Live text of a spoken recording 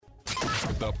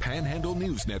the Panhandle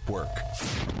News Network.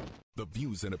 The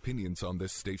views and opinions on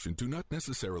this station do not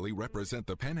necessarily represent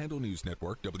the Panhandle News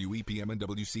Network, WEPM and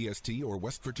WCST, or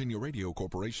West Virginia Radio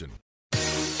Corporation.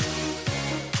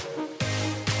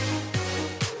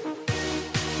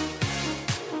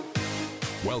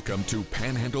 Welcome to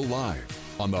Panhandle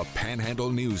Live on the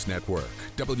Panhandle News Network,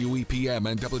 WEPM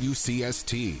and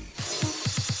WCST.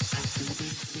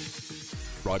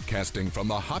 Broadcasting from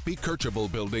the Hoppy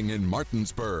Kercheval building in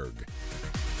Martinsburg.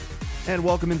 And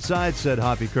welcome inside said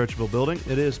Hoppy Kercheval building.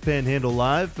 It is Panhandle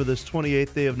Live for this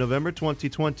 28th day of November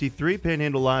 2023.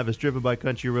 Panhandle Live is driven by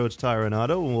Country Roads Tire and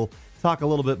Auto, and we'll talk a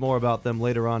little bit more about them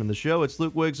later on in the show. It's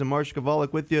Luke Wiggs and Marcia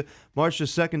Kavalik with you.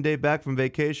 Marcia's second day back from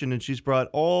vacation, and she's brought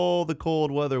all the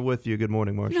cold weather with you. Good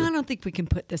morning, Marcia. No, I don't think we can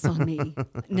put this on me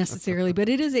necessarily, but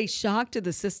it is a shock to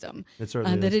the system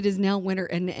that it is now winter.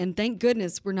 And thank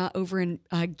goodness we're not over in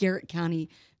Garrett County,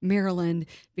 Maryland,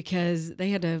 because they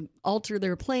had to alter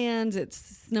their plans. It's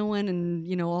snowing and,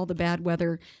 you know, all the bad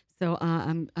weather. So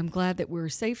I'm glad that we're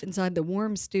safe inside the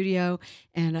warm studio,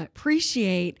 and I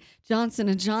appreciate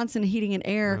Johnson & Johnson Heating and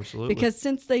Air. Absolutely. Because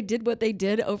since they did what they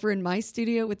did over in my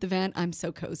studio with the vent, I'm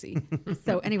so cozy.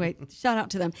 So anyway, shout out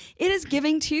to them. It is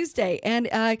Giving Tuesday, and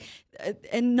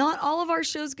not all of our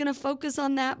show's going to focus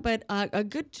on that, but a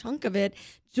good chunk of it.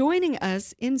 Joining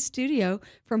us in studio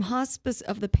from Hospice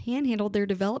of the Panhandle, their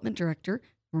development director,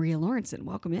 Maria Lorenson.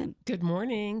 Welcome in. Good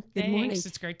morning. Good morning.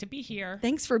 It's great to be here.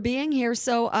 Thanks for being here.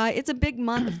 So it's a big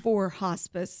month for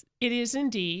hospice. It is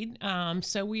indeed.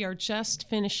 So we are just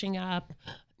finishing up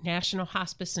National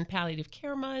Hospice and Palliative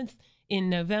Care Month in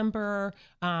November.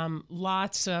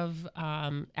 Lots of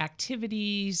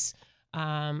activities,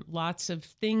 lots of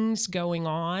things going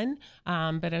on.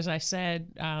 But as I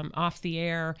said off the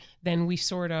air, then we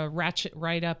sort of ratchet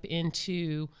right up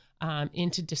into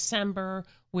December,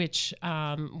 which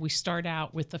we start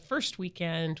out with the first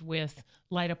weekend with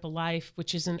Light Up a Life,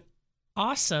 which is an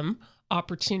awesome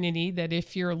opportunity that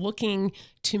if you're looking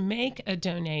to make a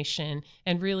donation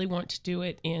and really want to do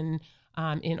it in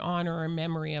honor or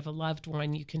memory of a loved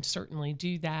one, you can certainly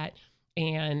do that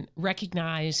and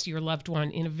recognize your loved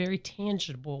one in a very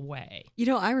tangible way. You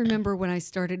know, I remember when I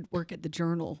started work at the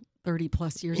Journal 30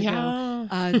 plus years ago,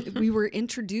 we were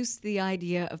introduced to the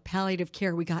idea of palliative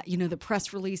care. We got, the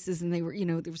press releases, and they were,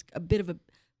 there was a bit of a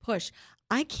push.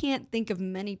 I can't think of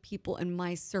many people in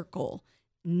my circle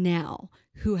now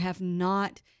who have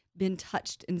not been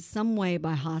touched in some way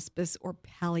by hospice or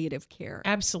palliative care.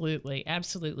 Absolutely.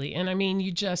 Absolutely. And I mean,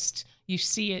 you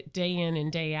see it day in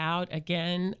and day out.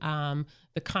 Again,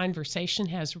 the conversation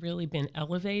has really been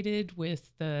elevated with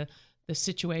the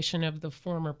situation of the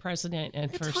former president and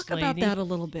first lady. Talk about that a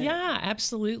little bit. Yeah,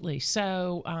 absolutely.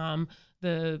 So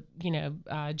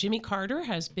Jimmy Carter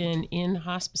has been in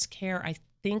hospice care. I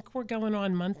think we're going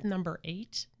on month number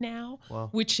 8 now, wow.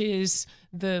 Which is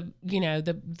the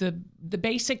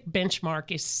basic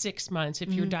benchmark is 6 months.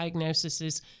 If your diagnosis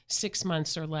is 6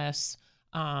 months or less,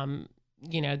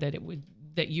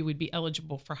 that you would be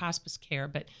eligible for hospice care,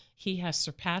 but he has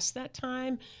surpassed that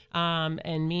time.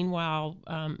 And meanwhile,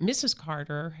 Mrs.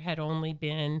 Carter had only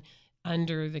been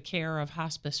under the care of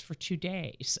hospice for 2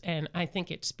 days. And I think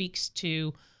it speaks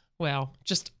to,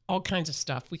 just all kinds of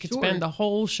stuff. We could spend the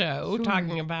whole show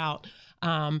talking about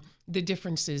the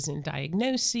differences in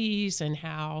diagnoses and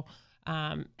how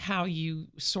you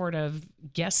sort of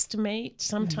guesstimate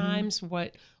sometimes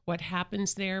what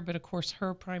happens there. But of course,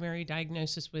 her primary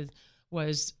diagnosis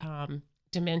was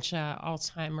dementia,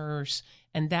 Alzheimer's,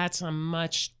 and that's a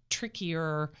much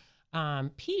trickier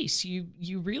piece.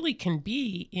 You really can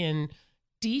be in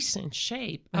decent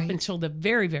shape up until the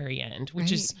very, very end,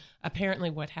 which is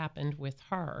apparently what happened with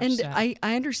her. And so. I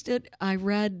understood, I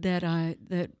read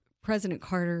that President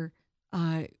Carter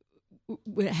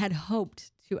had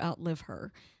hoped to outlive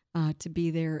her, to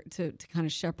be there to kind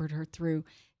of shepherd her through.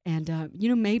 And,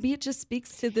 maybe it just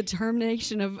speaks to the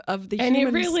determination of the human spirit. And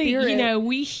it really,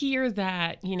 we hear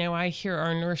that, I hear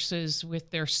our nurses with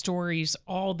their stories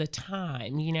all the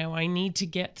time. I need to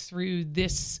get through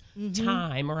this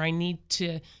time, or I need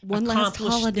to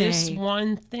accomplish this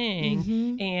one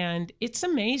thing. And it's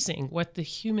amazing what the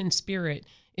human spirit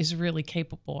is really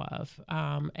capable of.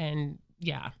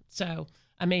 So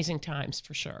amazing times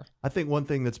for sure. I think one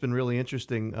thing that's been really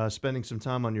interesting, spending some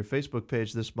time on your Facebook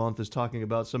page this month, is talking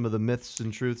about some of the myths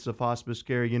and truths of hospice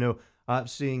care.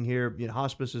 Seeing here,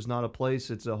 hospice is not a place;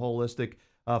 it's a holistic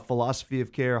philosophy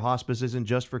of care. Hospice isn't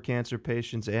just for cancer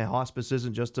patients, and hospice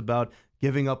isn't just about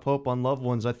giving up hope on loved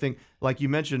ones. I think, like you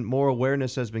mentioned, more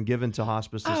awareness has been given to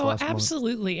hospice this last month.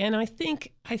 Absolutely. And I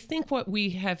think what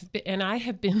we have been, and I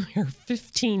have been there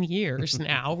 15 years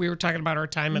now. We were talking about our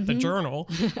time at the Journal,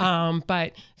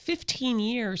 but 15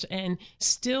 years, and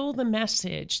still the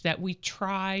message that we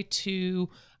try to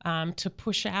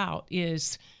push out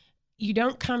is you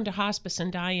don't come to hospice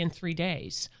and die in 3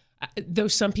 days. Though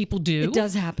some people do. It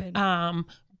does happen.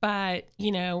 But,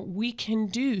 we can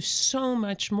do so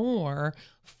much more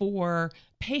for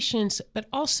patients, but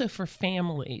also for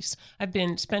families. I've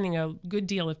been spending a good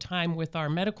deal of time with our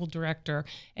medical director,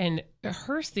 and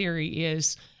her theory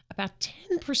is about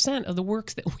 10% of the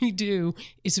work that we do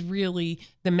is really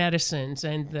the medicines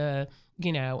and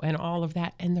and all of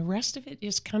that. And the rest of it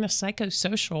is kind of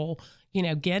psychosocial,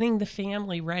 getting the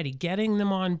family ready, getting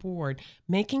them on board,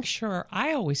 making sure.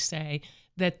 I always say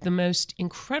that the most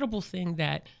incredible thing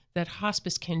that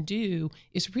hospice can do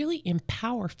is really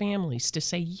empower families to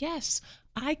say, yes,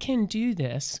 I can do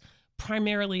this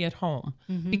primarily at home.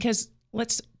 Because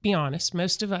let's be honest,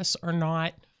 most of us are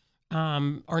not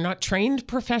trained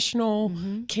professional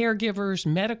caregivers,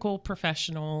 medical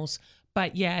professionals,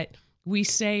 but yet we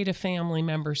say to family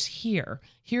members,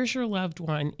 here's your loved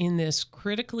one in this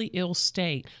critically ill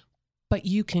state, but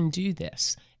you can do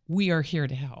this. We are here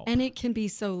to help. And it can be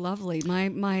so lovely.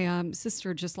 My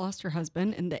sister just lost her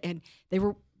husband, and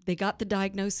they got the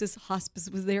diagnosis. Hospice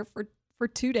was there for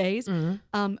 2 days.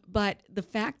 But the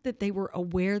fact that they were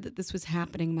aware that this was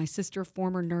happening, my sister,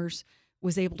 former nurse,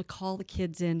 was able to call the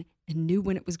kids in and knew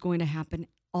when it was going to happen.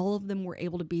 All of them were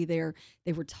able to be there.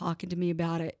 They were talking to me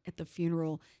about it at the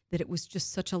funeral, that it was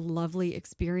just such a lovely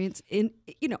experience,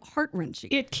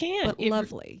 heart-wrenching. It can. But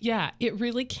lovely. It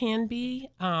really can be.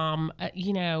 One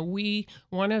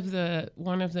of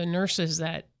the nurses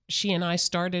that she and I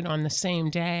started on the same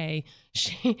day,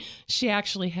 she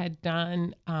actually had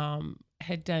done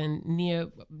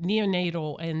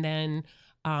neonatal, and then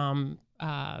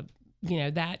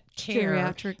that care,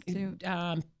 geriatric too.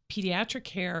 Pediatric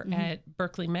care at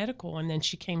Berkeley Medical, and then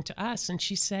she came to us and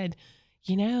she said,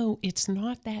 it's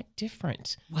not that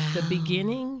different. Wow. The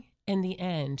beginning and the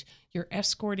end, you're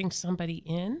escorting somebody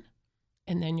in,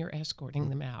 and then you're escorting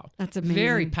them out. That's amazing.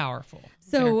 Very powerful.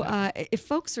 So if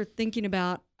folks are thinking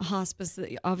about hospice,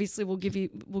 obviously we'll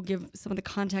give some of the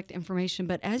contact information.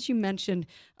 But as you mentioned,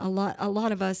 a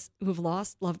lot of us who've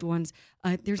lost loved ones,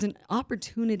 there's an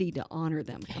opportunity to honor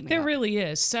them coming There up. really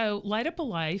is. So Light Up a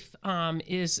Life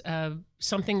is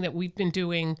something that we've been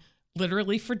doing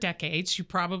literally for decades. You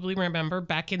probably remember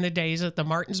back in the days at the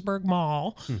Martinsburg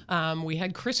Mall, we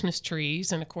had Christmas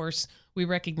trees, and of course we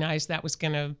recognized that was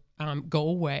going to go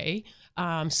away.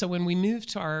 So when we moved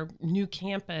to our new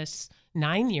campus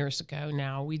 9 years ago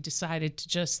now, we decided to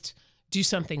just do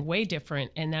something way different,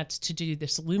 and that's to do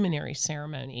this luminary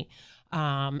ceremony.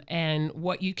 And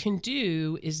what you can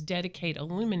do is dedicate a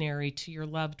luminary to your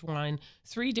loved one,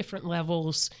 3 different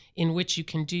levels in which you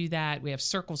can do that. We have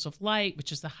circles of light,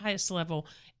 which is the highest level,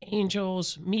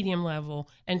 angels, medium level,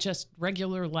 and just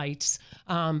regular lights.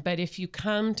 But if you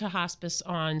come to hospice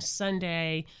on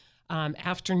Sunday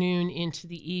afternoon into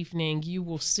the evening, you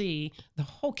will see the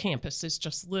whole campus is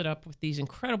just lit up with these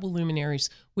incredible luminaries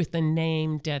with the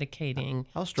name dedicating.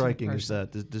 How striking is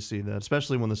that to see that,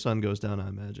 especially when the sun goes down, I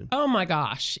imagine? Oh my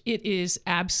gosh, it is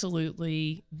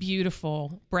absolutely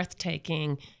beautiful,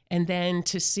 breathtaking. And then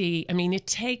to see,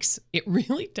 it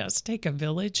really does take a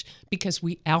village, because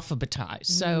we alphabetize.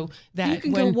 So that you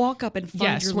can go walk up and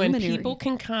find your luminary. When people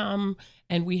can come,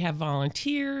 and we have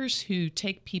volunteers who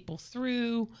take people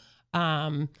through.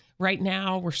 Right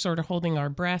now, we're sort of holding our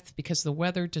breath because the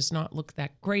weather does not look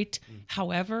that great.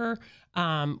 However,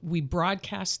 we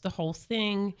broadcast the whole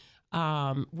thing.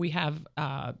 We have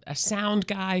a sound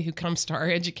guy who comes to our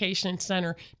education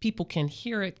center. People can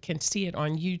hear it, can see it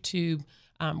on YouTube.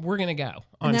 We're going to go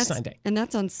on Sunday. And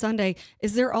that's on Sunday.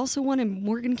 Is there also one in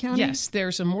Morgan County? Yes,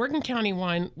 there's a Morgan County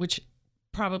one, which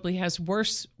probably has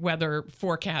worse weather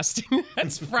forecasting.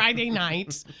 That's Friday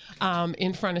night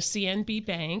in front of CNB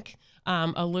Bank.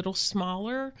 A little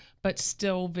smaller, but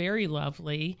still very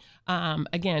lovely.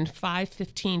 Again,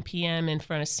 5:15 p.m. in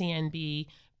front of CNB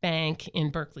Bank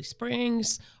in Berkeley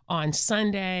Springs. On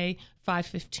Sunday,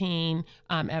 5:15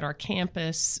 at our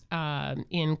campus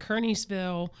in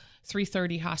Kearneysville,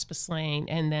 330 Hospice Lane.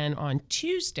 And then on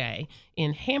Tuesday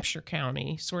in Hampshire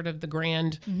County, sort of the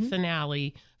grand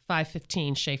finale,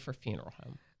 5:15 Schaefer Funeral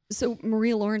Home. So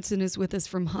Maria Lorenson is with us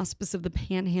from Hospice of the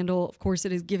Panhandle. Of course,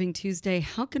 it is Giving Tuesday.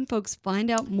 How can folks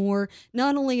find out more,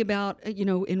 not only about,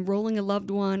 enrolling a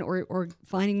loved one or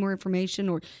finding more information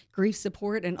or grief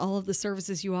support and all of the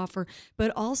services you offer,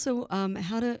 but also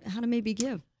how to maybe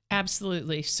give?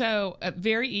 Absolutely. So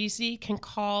very easy. Can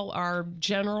call our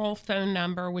general phone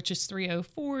number, which is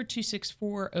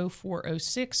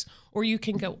 304-264-0406, or you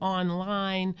can go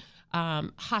online,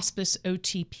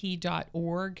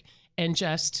 hospiceotp.org, and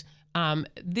just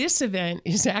this event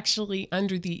is actually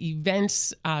under the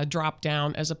events drop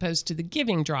down as opposed to the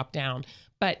giving drop down.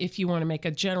 But if you want to make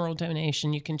a general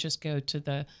donation, you can just go to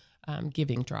the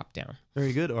giving drop down.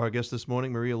 Very good. Our guest this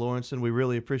morning, Maria Lorenson, we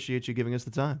really appreciate you giving us the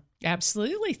time.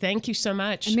 Absolutely. Thank you so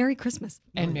much. And Merry Christmas.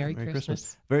 And Merry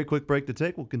Christmas. Very quick break to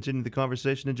take. We'll continue the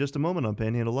conversation in just a moment on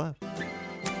Panhandle Live.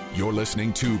 You're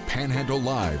listening to Panhandle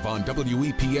Live on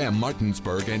WEPM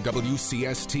Martinsburg and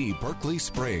WCST Berkeley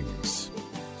Springs.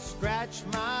 Scratch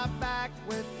my back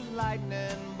with lightning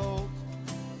bolt.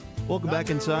 Welcome back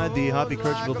inside the Hoppy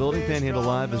Kirchville building. Panhandle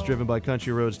Live is driven by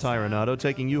Country Roads Tire and Auto,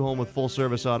 taking you home with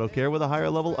full-service auto care with a higher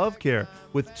level of care,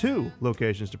 with 2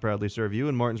 locations to proudly serve you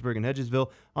in Martinsburg and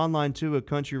Hedgesville. Online, too, at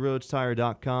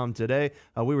countryroadstire.com today.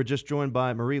 We were just joined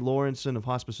by Marie Lorenson of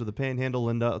Hospice of the Panhandle,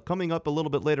 and coming up a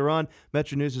little bit later on,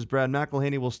 MetroNews' Brad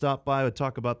McElhinny will stop by and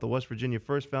talk about the West Virginia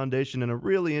First Foundation and a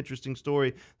really interesting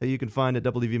story that you can find at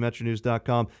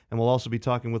wvmetronews.com. And we'll also be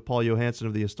talking with Paul Johanson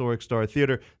of the Historic Star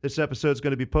Theater. This episode is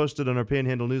going to be posted on our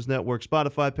Panhandle News Network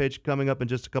Spotify page coming up in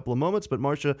just a couple of moments. But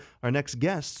Marcia, our next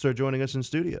guests are joining us in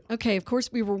studio. Okay, of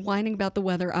course we were whining about the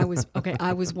weather. I was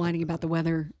whining about the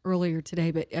weather earlier today,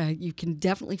 but you can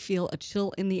definitely feel a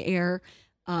chill in the air.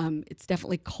 It's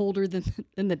definitely colder than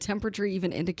the temperature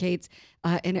even indicates,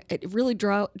 and it really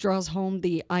draws home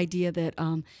the idea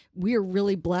that we are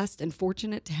really blessed and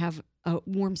fortunate to have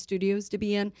warm studios to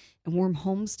be in and warm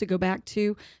homes to go back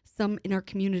to. Some in our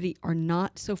community are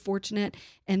not so fortunate,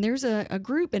 and there's a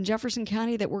group in Jefferson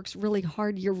County that works really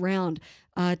hard year-round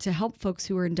to help folks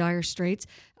who are in dire straits.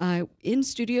 In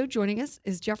studio joining us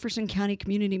is Jefferson County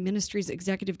Community Ministries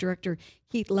Executive Director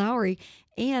Keith Lowry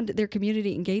and their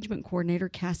Community Engagement Coordinator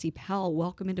Cassie Powell.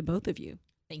 Welcome into both of you.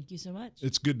 Thank you so much.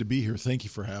 It's good to be here. Thank you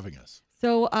for having us.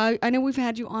 So I know we've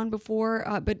had you on before,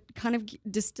 but kind of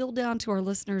distill down to our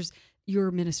listeners your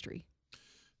ministry.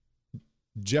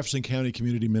 Jefferson County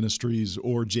Community Ministries,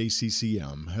 or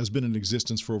JCCM, has been in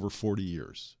existence for over 40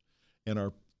 years. And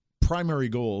our primary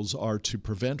goals are to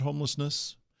prevent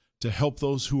homelessness, to help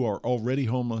those who are already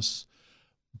homeless,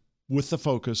 with the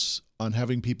focus on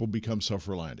having people become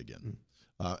self-reliant again.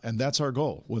 And that's our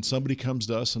goal. When somebody comes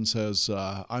to us and says,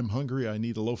 I'm hungry, I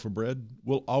need a loaf of bread,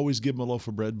 we'll always give them a loaf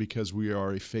of bread because we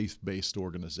are a faith-based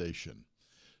organization.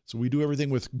 So we do everything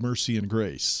with mercy and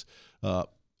grace.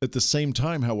 At the same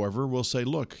time, however, we'll say,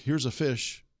 look, here's a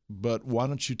fish, but why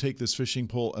don't you take this fishing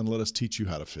pole and let us teach you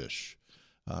how to fish?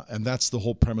 And that's the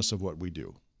whole premise of what we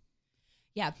do.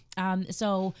 Yeah.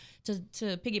 So to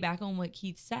piggyback on what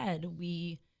Keith said,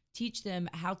 we teach them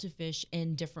how to fish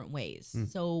in different ways.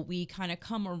 So we kind of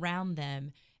come around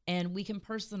them and we can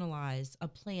personalize a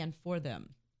plan for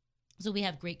them. So we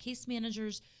have great case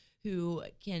managers who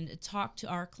can talk to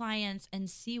our clients and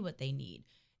see what they need.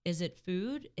 Is it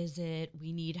food? Is it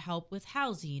we need help with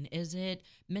housing? Is it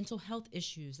mental health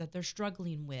issues that they're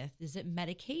struggling with? Is it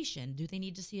medication? Do they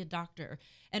need to see a doctor?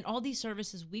 And all these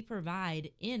services we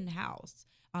provide in-house.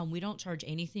 We don't charge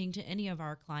anything to any of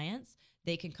our clients.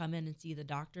 They can come in and see the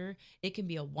doctor. It can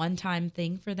be a one-time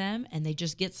thing for them, and they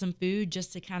just get some food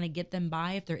just to kind of get them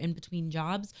by if they're in between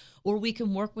jobs. Or we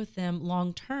can work with them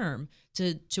long-term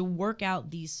to work out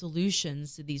these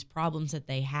solutions to these problems that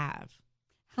they have.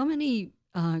 How many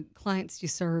clients do you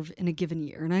serve in a given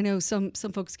year? And I know some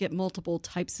folks get multiple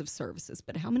types of services,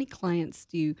 but how many clients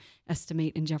do you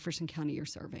estimate in Jefferson County you're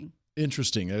serving?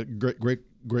 Interesting.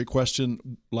 Great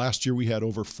question. Last year we had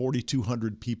over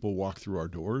 4,200 people walk through our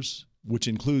doors, which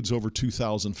includes over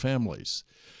 2,000 families.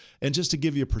 And just to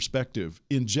give you a perspective,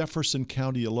 in Jefferson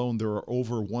County alone, there are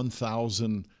over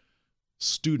 1,000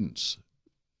 students,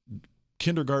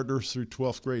 kindergartners through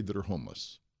 12th grade, that are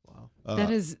homeless. Wow.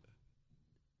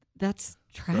 That's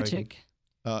tragic.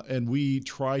 And we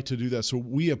try to do that. So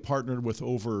we have partnered with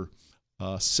over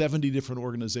 70 different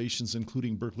organizations,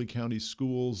 including Berkeley County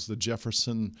Schools, the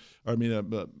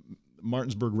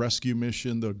Martinsburg Rescue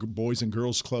Mission, the Boys and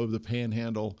Girls Club, the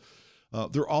Panhandle.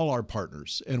 They're all our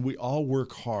partners, and we all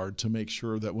work hard to make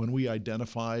sure that when we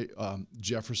identify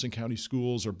Jefferson County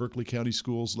schools or Berkeley County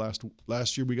schools,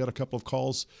 last year we got a couple of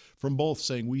calls from both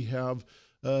saying, we have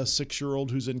a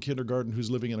 6-year-old who's in kindergarten who's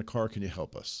living in a car, can you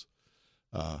help us?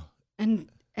 And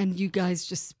you guys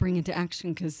just spring into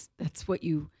action because that's what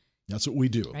you That's what we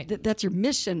do. Right. That's your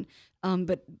mission.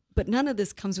 But none of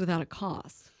this comes without a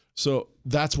cost. So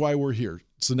that's why we're here.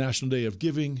 It's the National Day of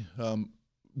Giving.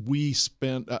 We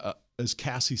spend, as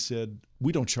Cassie said,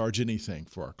 we don't charge anything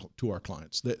to our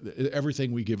clients.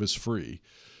 Everything we give is free.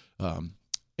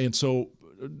 And so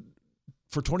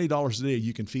for $20 a day,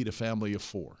 you can feed a family of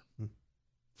 4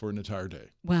 for an entire day.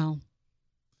 Wow.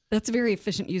 That's a very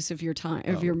efficient use of your time,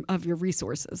 of your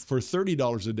resources. For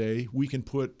 $30 a day, we can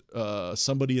put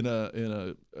somebody in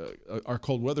our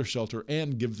cold weather shelter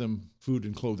and give them food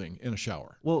and clothing and a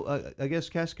shower. Well, I guess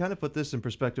Cass, kind of put this in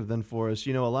perspective then for us.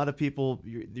 You know, a lot of people,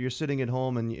 you're sitting at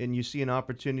home and you see an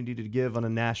opportunity to give on a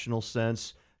national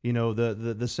sense. You know,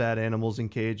 the sad animals in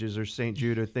cages or St.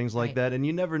 Jude or things like that. And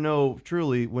you never know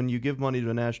truly when you give money to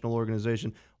a national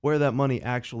organization where that money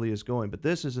actually is going. But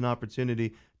this is an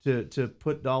opportunity to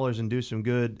put dollars and do some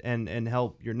good and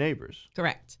help your neighbors.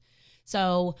 Correct.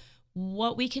 So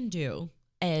what we can do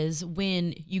is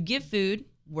when you give food,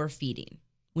 we're feeding.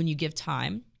 When you give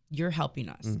time, you're helping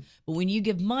us. But when you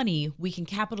give money, we can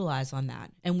capitalize on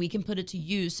that and we can put it to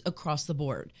use across the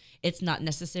board. It's not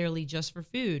necessarily just for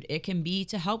food. It can be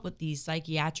to help with these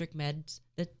psychiatric meds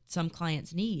that some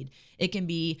clients need. It can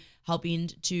be helping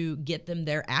to get them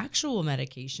their actual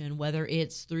medication, whether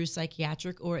it's through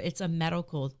psychiatric or it's a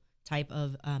medical type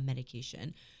of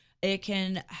medication. It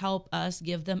can help us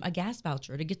give them a gas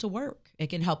voucher to get to work. It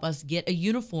can help us get a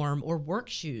uniform or work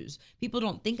shoes. People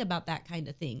don't think about that kind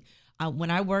of thing.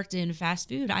 When I worked in fast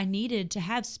food, I needed to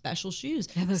have special shoes.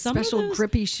 Some special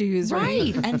grippy shoes,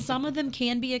 right? And some of them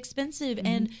can be expensive.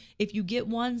 And if you get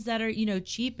ones that are,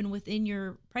 cheap and within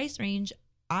your price range,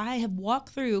 I have walked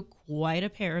through quite a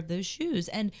pair of those shoes.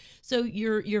 And so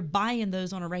you're buying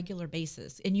those on a regular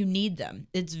basis and you need them.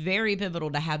 It's very pivotal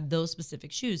to have those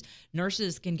specific shoes.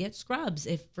 Nurses can get scrubs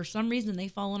if for some reason they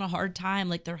fall on a hard time,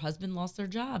 like their husband lost their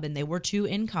job and they were 2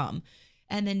 income.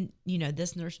 And then,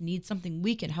 this nurse needs something,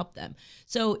 we can help them.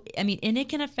 So, and it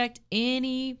can affect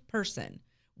any person.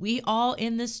 We all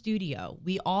in the studio,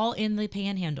 we all in the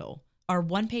Panhandle are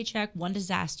one paycheck, one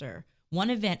disaster, one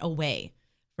event away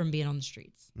from being on the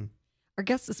streets. Our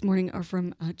guests this morning are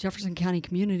from Jefferson County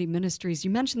Community Ministries.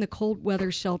 You mentioned the cold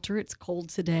weather shelter. It's cold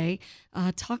today.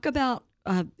 Talk about,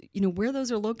 where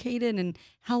those are located and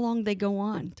how long they go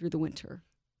on through the winter.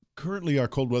 Currently, our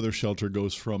cold weather shelter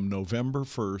goes from November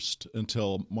 1st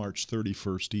until March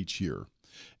 31st each year.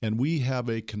 And we have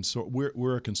we're a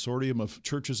consortium of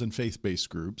churches and faith-based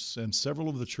groups, and several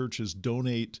of the churches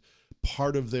donate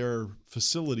part of their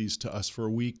facilities to us for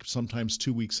a week, sometimes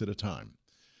 2 weeks at a time.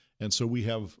 And so we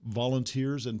have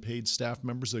volunteers and paid staff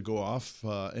members that go off,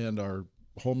 and our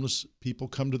homeless people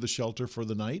come to the shelter for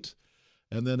the night.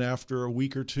 And then after a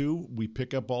week or two, we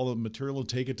pick up all the material and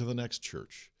take it to the next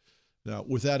church. Now,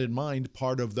 with that in mind,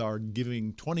 part of our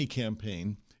Giving 20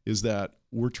 campaign is that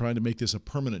we're trying to make this a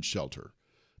permanent shelter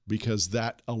because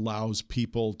that allows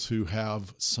people to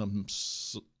have some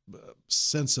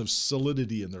sense of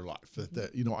solidity in their life.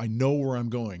 That I know where I'm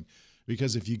going.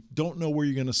 Because if you don't know where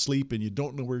you're going to sleep and you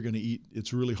don't know where you're going to eat,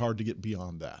 it's really hard to get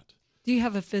beyond that. Do you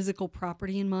have a physical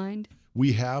property in mind?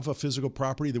 We have a physical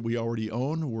property that we already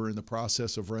own. We're in the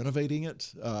process of renovating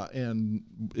it, and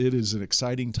it is an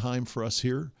exciting time for us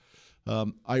here.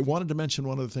 I wanted to mention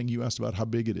one other thing. You asked about how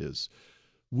big it is.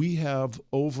 We have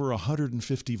over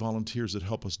 150 volunteers that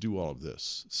help us do all of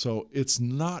this. So it's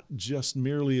not just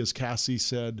merely, as Cassie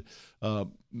said,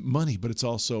 money, but it's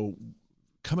also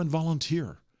come and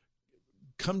volunteer.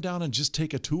 Come down and just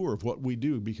take a tour of what we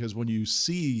do, because when you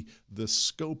see the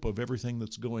scope of everything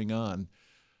that's going on,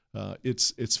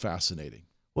 it's fascinating.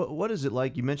 What is it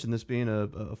like? You mentioned this being a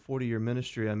 40-year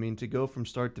ministry. To go from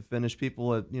start to finish,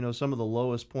 people at some of the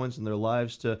lowest points in their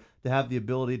lives to have the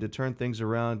ability to turn things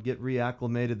around, get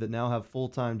reacclimated, that now have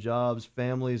full-time jobs,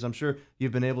 families. I'm sure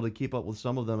you've been able to keep up with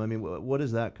some of them. What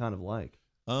is that kind of like?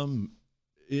 I'm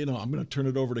going to turn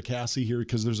it over to Cassie here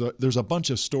because there's a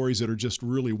bunch of stories that are just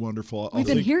really wonderful. We've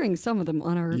been hearing some of them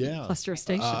on our cluster of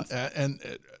stations. And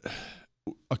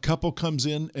a couple comes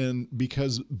in, and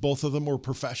because both of them were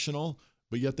professional,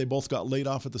 but yet they both got laid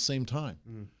off at the same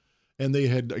time. And they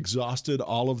had exhausted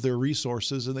all of their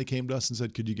resources, and they came to us and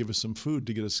said, could you give us some food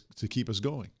to keep us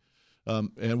going?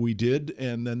 And we did,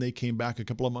 and then they came back a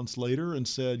couple of months later and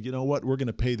said, you know what, we're going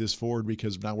to pay this forward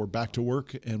because now we're back to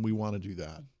work, and we want to do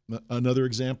that. Another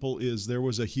example is there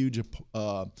was a huge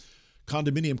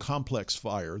condominium complex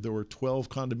fire. There were 12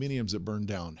 condominiums that burned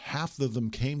down. Half of them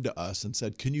came to us and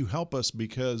said, can you help us,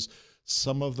 because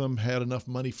some of them had enough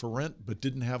money for rent but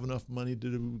didn't have enough money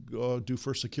to do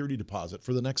for security deposit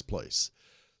for the next place.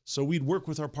 So we'd work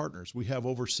with our partners. We have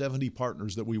over 70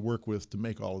 partners that we work with to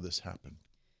make all of this happen.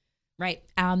 Right.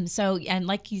 So, and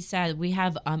like he said, we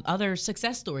have other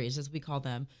success stories, as we call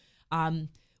them.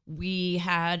 We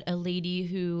had a lady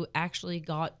who actually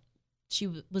she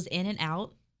was in and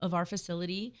out of our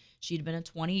facility. She'd been a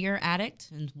 20-year addict.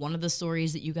 And one of the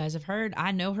stories that you guys have heard,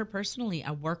 I know her personally.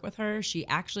 I work with her. She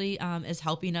actually is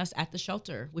helping us at the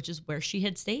shelter, which is where she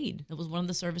had stayed. It was one of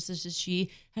the services that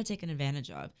she had taken advantage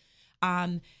of.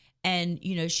 And,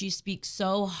 you know, she speaks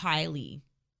so highly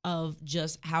of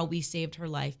just how we saved her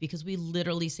life, because we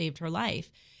literally saved her life.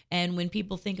 And when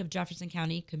people think of Jefferson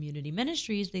County Community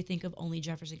Ministries, they think of only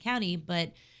Jefferson County,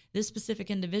 but this specific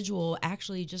individual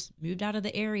actually just moved out of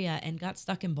the area and got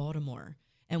stuck in Baltimore.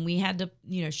 And we had to,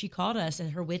 you know, she called us at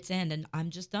her wit's end, and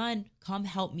I'm just done. Come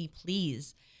help me,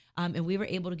 please. And we were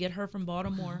able to get her from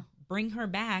Baltimore, bring her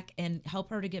back, and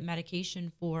help her to get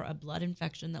medication for a blood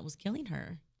infection that was killing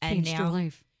her. And Changed her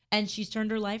life. And she's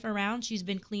turned her life around. She's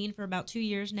been clean for about 2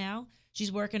 years now.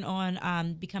 She's working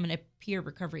on becoming a peer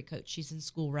recovery coach. She's in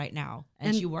school right now,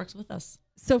 and she works with us.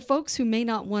 So folks who may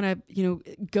not want to, you know,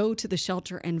 go to the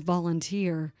shelter and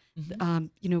volunteer,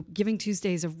 you know, Giving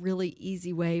Tuesday is a really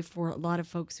easy way for a lot of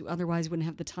folks who otherwise wouldn't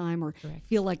have the time or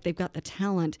feel like they've got the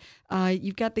talent.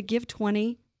 You've got the Give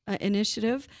 20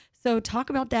 initiative. So talk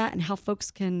about that and how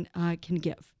folks can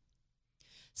give.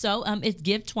 So it's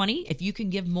Give 20. If you can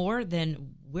give more,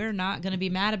 then we're not going to be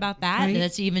mad about that. Right. And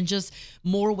that's even just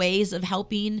more ways of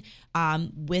helping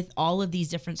with all of these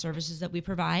different services that we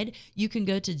provide. You can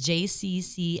go to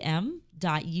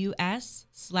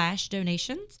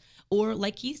jccm.us/donations. Or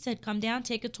like Keith said, come down,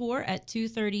 take a tour at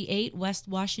 238 West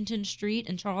Washington Street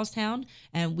in Charlestown.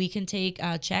 And we can take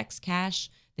checks, cash,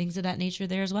 things of that nature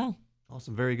there as well.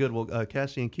 Awesome. Very good. Well,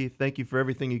 Cassie and Keith, thank you for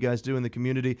everything you guys do in the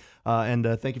community. And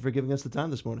thank you for giving us the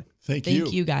time this morning. Thank you.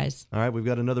 Thank you, guys. All right, we've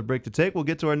got another break to take. We'll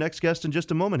get to our next guest in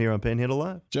just a moment here on Panhandle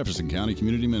Live. Jefferson County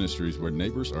Community Ministries, where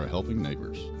neighbors are helping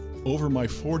neighbors. Over my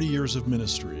 40 years of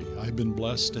ministry, I've been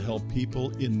blessed to help people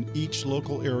in each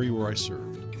local area where I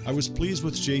served. I was pleased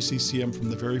with JCCM from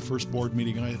the very first board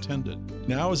meeting I attended.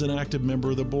 Now, as an active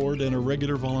member of the board and a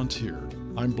regular volunteer,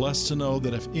 I'm blessed to know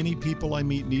that if any people I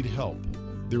meet need help,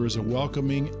 there is a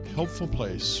welcoming, helpful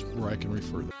place where I can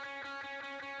refer them.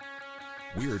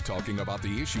 We're talking about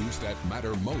the issues that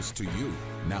matter most to you.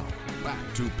 Now,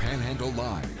 back to Panhandle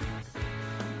Live.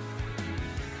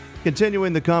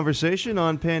 Continuing the conversation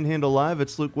on Panhandle Live,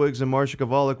 it's Luke Wiggs and Marcia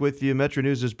Kavalik with you.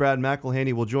 MetroNews' Brad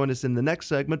McElhinny will join us in the next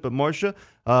segment. But Marcia,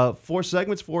 4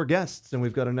 segments, 4 guests, and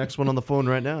we've got our next one on the phone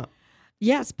right now.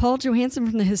 Yes, Paul Johanson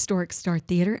from the Historic Star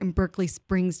Theater in Berkeley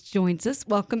Springs joins us.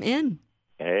 Welcome in.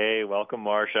 Hey, welcome,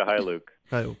 Marcia. Hi, Luke.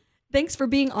 Hi. Thanks for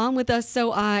being on with us.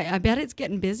 So I bet it's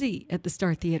getting busy at the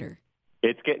Star Theater.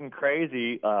 It's getting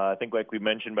crazy. I think like we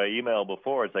mentioned by email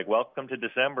before, it's like, welcome to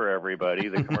December, everybody,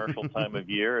 the commercial time of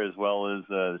year, as well as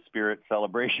spirit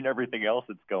celebration, everything else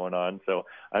that's going on. So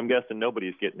I'm guessing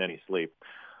nobody's getting any sleep.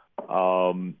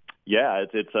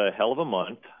 It's a hell of a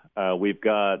month. We've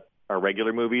got our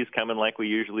regular movies coming like we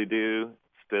usually do.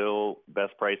 Still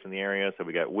best price in the area. So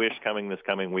we got Wish coming this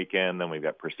coming weekend. Then we've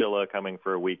got Priscilla coming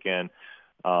for a weekend.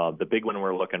 The big one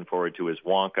we're looking forward to is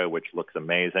Wonka, which looks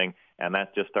amazing. And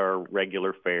that's just our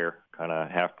regular fare, kind of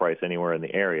half price anywhere in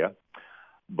the area.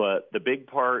 But the big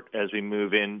part as we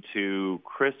move into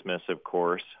Christmas, of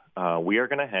course, we are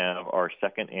going to have our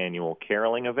second annual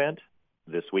caroling event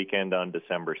this weekend on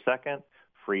December 2nd.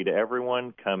 Free to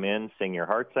everyone. Come in, sing your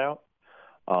hearts out.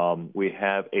 We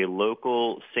have a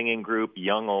local singing group,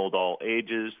 young, old, all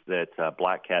ages, that's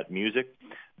Black Cat Music,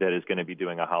 that is going to be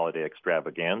doing a holiday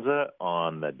extravaganza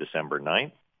on the December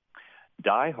 9th.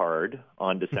 Die Hard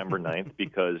on December 9th,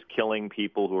 because killing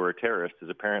people who are terrorists is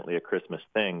apparently a Christmas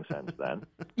thing since then.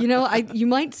 You know, you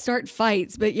might start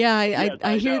fights, but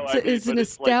I hear it's an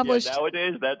established... Like,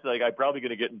 nowadays, that's like, I'm probably going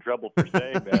to get in trouble for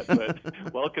saying that, but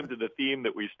welcome to the theme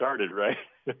that we started, right?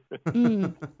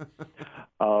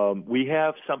 We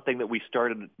have something that we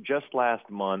started just last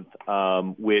month,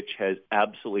 which has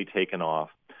absolutely taken off.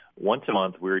 Once a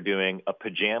month, we're doing a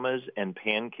pajamas and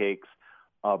pancakes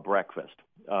breakfast.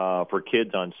 For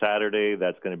kids on Saturday,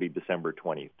 that's going to be December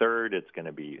 23rd. It's going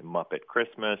to be Muppet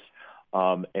Christmas.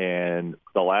 And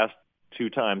the last 2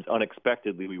 times,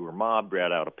 unexpectedly, we were mobbed,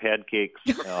 ran out of pancakes.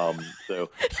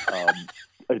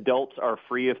 Adults are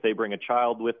free if they bring a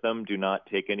child with them. Do not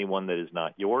take anyone that is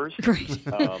not yours. Great.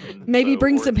 Maybe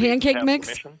bring some pancake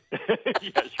mix.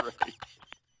 Yes,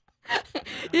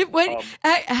 right.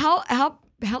 How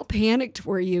how panicked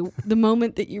were you the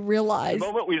moment that you realized? The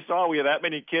moment we saw we had that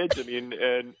many kids, I mean,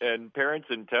 and parents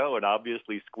in tow and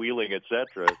obviously squealing,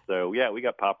 etc. So, yeah, we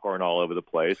got popcorn all over the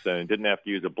place and didn't have to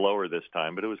use a blower this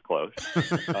time, but it was close.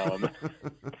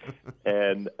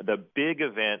 And the big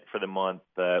event for the month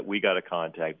that we got to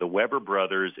contact, the Weber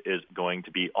Brothers, is going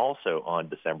to be also on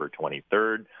December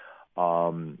 23rd.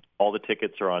 All the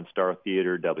tickets are on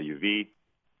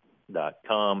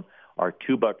startheaterwv.com. Our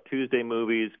 $2 Tuesday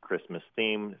movies, Christmas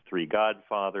themed, Three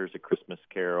Godfathers, A Christmas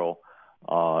Carol,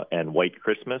 and White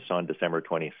Christmas on December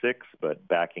 26th, but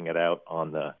backing it out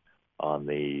on the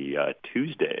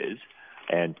Tuesdays,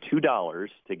 and $2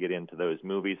 to get into those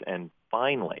movies, and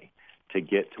finally to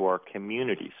get to our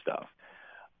community stuff.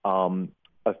 A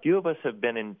few of us have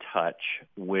been in touch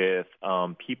with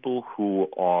people who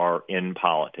are in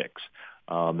politics.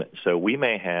 So we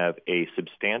may have a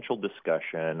substantial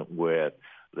discussion with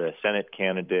the Senate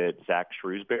candidate, Zach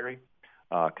Shrewsbury,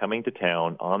 coming to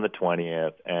town on the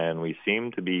 20th, and he's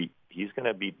going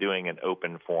to be doing an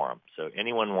open forum. So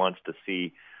anyone wants to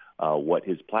see what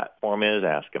his platform is,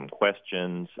 ask him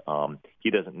questions.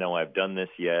 He doesn't know I've done this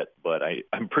yet, but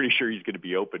I'm pretty sure he's going to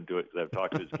be open to it because I've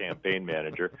talked to his campaign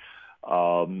manager.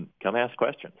 Come ask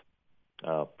questions.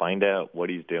 Find out what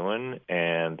he's doing,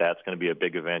 and that's going to be a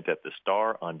big event at the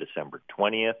Star on December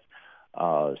 20th.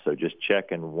 So just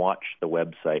check and watch the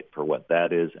website for what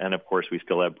that is. And, of course, we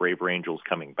still have Brave Angels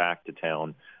coming back to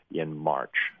town in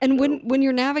March. And when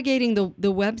you're navigating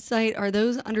the website, are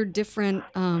those under different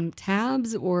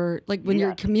tabs or like when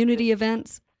you're community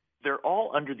events? They're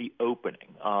all under the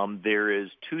opening. There is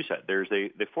two sets. There's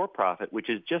the for-profit, which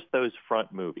is just those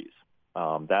front movies.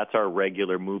 That's our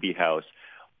regular movie house.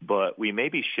 But we may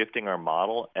be shifting our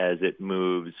model as it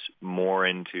moves more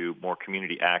into more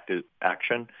community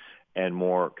action and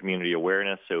more community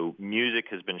awareness. So music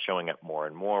has been showing up more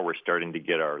and more. We're starting to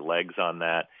get our legs on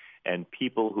that. And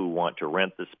people who want to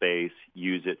rent the space,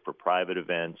 use it for private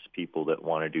events, people that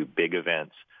want to do big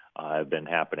events have been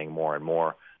happening more and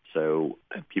more. So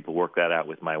people work that out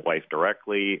with my wife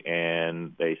directly,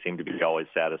 and they seem to be always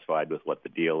satisfied with what the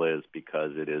deal is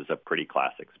because it is a pretty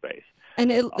classic space.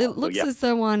 And it looks as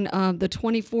though on the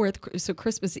 24th, so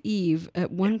Christmas Eve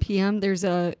at 1 p.m., there's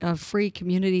a free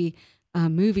community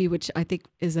movie, which I think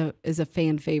is a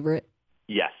fan favorite.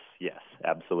 Yes,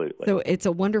 absolutely. So it's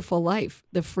A Wonderful Life,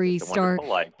 the free Star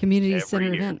Community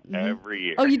Center event. Every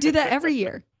year. Oh, you do that every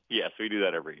year? Yes, we do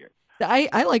that every year.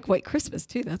 I like White Christmas,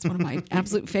 too. That's one of my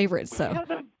absolute favorites. So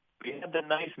we had the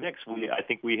nice mix. I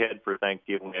think we had for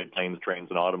Thanksgiving, we had Planes, Trains,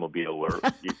 and Automobile where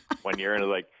one year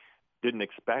and didn't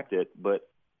expect it. But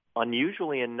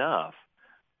unusually enough,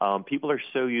 people are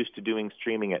so used to doing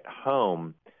streaming at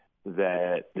home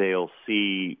that they'll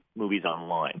see movies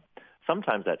online.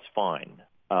 Sometimes that's fine.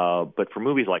 But for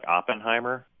movies like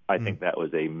Oppenheimer, I think that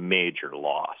was a major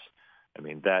loss. I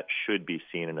mean, that should be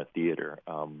seen in a theater.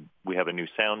 We have a new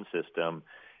sound system,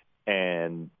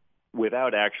 and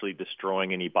without actually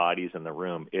destroying any bodies in the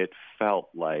room, it felt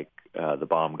like the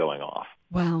bomb going off.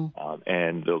 Wow.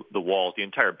 And the walls, the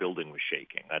entire building was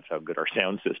shaking. That's how good our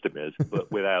sound system is. But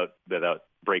without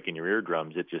breaking your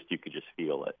eardrums, you could just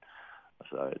feel it.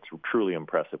 So it's truly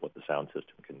impressive what the sound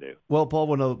system can do. Well, Paul,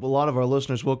 when a lot of our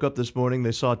listeners woke up this morning,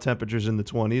 they saw temperatures in the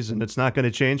 20s, and it's not going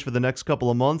to change for the next couple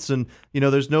of months. And,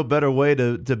 there's no better way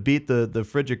to beat the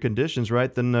frigid conditions,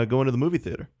 right, than going to the movie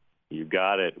theater. You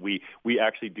got it. We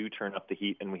actually do turn up the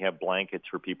heat, and we have blankets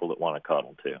for people that want to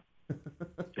cuddle, too.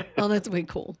 Oh, that's way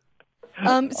cool.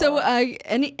 So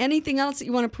anything else that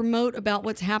you want to promote about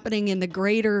what's happening in the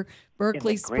greater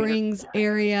Berkeley Springs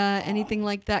area, anything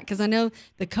like that? Because I know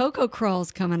the Cocoa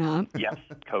Crawl's coming up. Yes,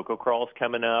 Cocoa Crawl's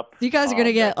coming up. You guys are going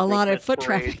to get a lot of foot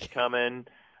traffic coming.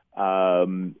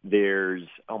 There's,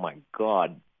 oh my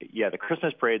God. Yeah, the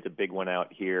Christmas Parade's a big one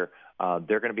out here.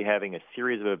 They're going to be having a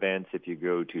series of events. If you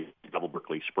go to Double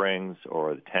Berkeley Springs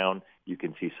or the town, you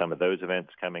can see some of those events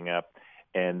coming up.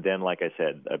 And then, like I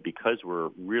said, because we're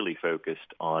really focused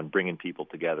on bringing people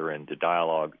together into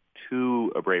dialogue,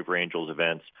 2 Brave Angels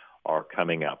events are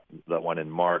coming up. The one in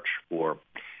March for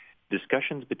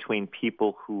discussions between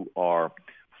people who are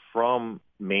from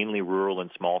mainly rural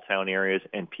and small town areas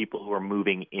and people who are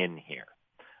moving in here,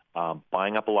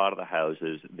 buying up a lot of the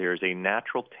houses. There's a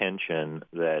natural tension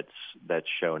that's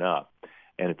shown up,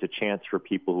 and it's a chance for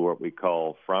people who are what we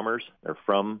call frummers, or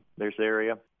from this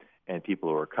area, and people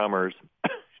who are comers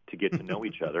to get to know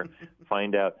each other,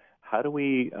 find out how do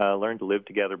we learn to live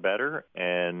together better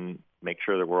and make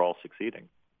sure that we're all succeeding.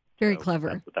 Very clever.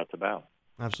 That's what that's about.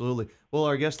 Absolutely. Well,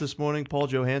 our guest this morning, Paul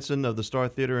Johanson of the Star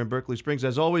Theater in Berkeley Springs.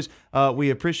 As always, we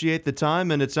appreciate the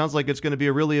time, and it sounds like it's going to be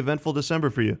a really eventful December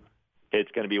for you. It's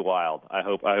going to be wild. I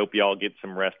hope y'all get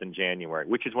some rest in January,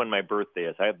 which is when my birthday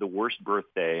is. I have the worst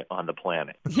birthday on the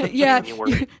planet. Yeah.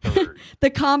 January 3rd. The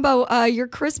combo, your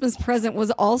Christmas present was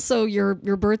also your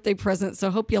birthday present, so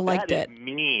hope you liked it. That is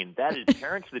mean. That is,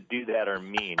 parents that do that are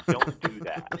mean. Don't do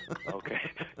that. Okay.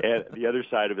 And the other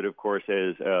side of it, of course,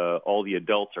 is all the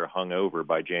adults are hungover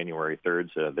by January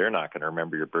 3rd, so they're not going to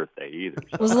remember your birthday either.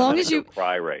 So as long as you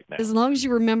cry right now. As long as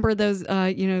you remember those,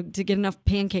 to get enough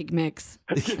pancake mix.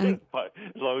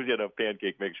 As long as you have enough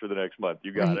pancake mix for the next month,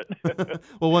 you got it.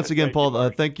 Well, once again,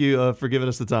 Paul, thank you for giving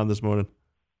us the time this morning.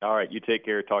 All right, you take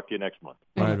care. Talk to you next month.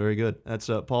 All right, very good. That's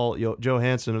Paul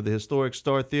Johanson of the Historic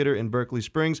Star Theater in Berkeley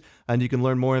Springs, and you can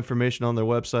learn more information on their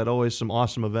website. Always some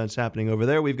awesome events happening over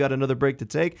there. We've got another break to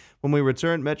take. When we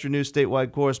return, MetroNews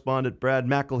statewide correspondent Brad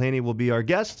McElhinny will be our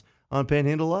guest on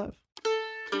Panhandle Live.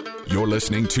 You're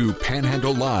listening to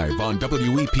Panhandle Live on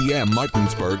WEPM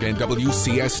Martinsburg and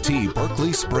WCST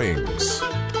Berkeley Springs.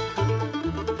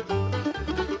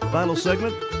 Final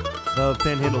segment of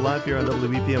Panhandle Live here on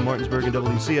WEPM Martinsburg and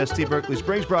WCST Berkeley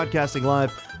Springs, broadcasting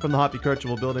live from the Hoppy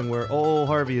Kirchhoff building, where Ole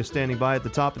Harvey is standing by at the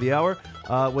top of the hour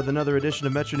with another edition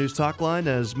of Metro News Talk Line,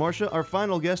 as Marcia, our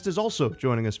final guest, is also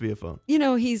joining us via phone.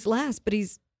 He's last, but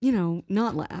he's,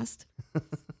 not last.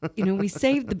 We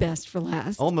saved the best for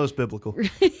last. Almost biblical.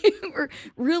 We're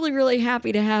really, really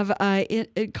happy to have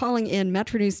calling in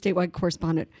Metro News statewide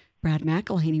correspondent Brad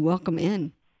McElhinny. Welcome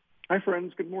in. Hi,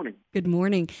 friends. Good morning. Good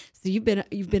morning. So you've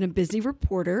been a busy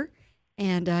reporter,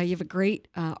 and you have a great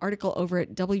article over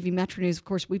at WV Metro News. Of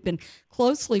course, we've been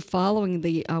closely following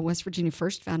the West Virginia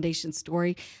First Foundation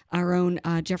story. Our own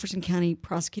Jefferson County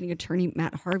Prosecuting Attorney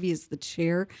Matt Harvey is the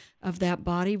chair of that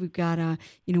body. We've got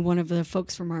one of the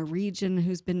folks from our region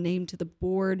who's been named to the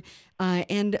board,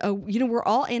 and we're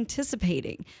all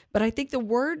anticipating. But I think the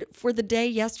word for the day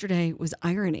yesterday was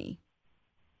irony.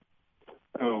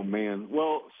 Oh, man.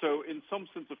 Well, so in some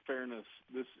sense of fairness,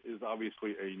 this is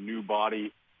obviously a new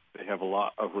body. They have a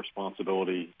lot of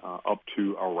responsibility, up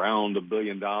to around $1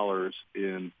 billion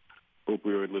in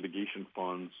opioid litigation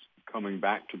funds coming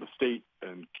back to the state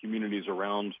and communities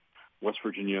around West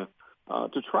Virginia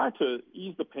to try to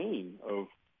ease the pain of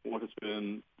what has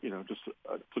been, just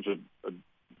such a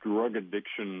drug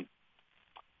addiction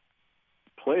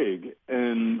plague.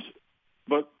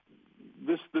 But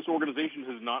this organization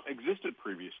has not existed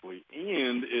previously,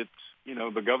 and it's,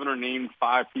 the governor named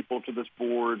 5 people to this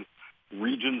board.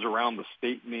 Regions around the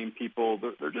state named people.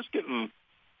 They're just getting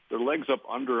their legs up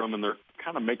under them, and they're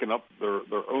kind of making up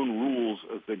their own rules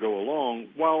as they go along,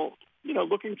 while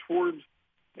looking towards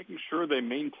making sure they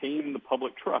maintain the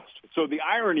public trust. So the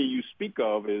irony you speak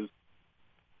of is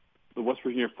the West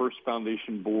Virginia First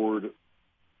Foundation Board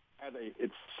had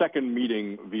its second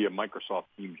meeting via Microsoft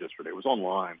Teams yesterday. It was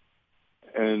online.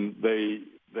 And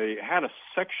they had a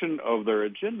section of their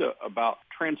agenda about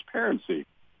transparency.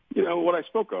 What I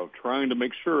spoke of, trying to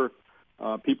make sure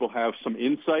people have some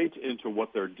insight into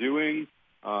what they're doing,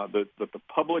 that the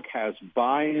public has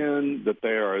buy-in, that they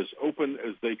are as open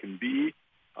as they can be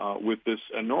with this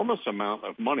enormous amount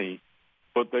of money.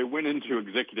 But they went into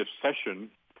executive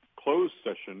session, closed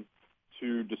session,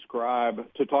 to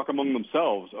talk among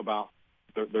themselves about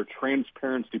their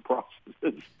transparency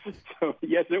processes. So,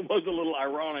 yes, it was a little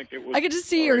ironic. I get to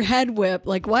see your head whip.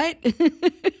 Like, what?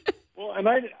 Well, and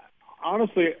I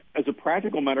honestly, as a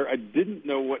practical matter, I didn't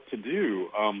know what to do.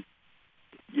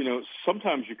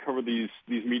 Sometimes you cover these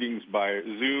meetings by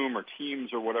Zoom or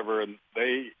Teams or whatever, and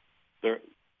the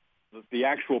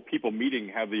actual people meeting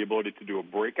have the ability to do a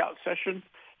breakout session.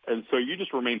 And so you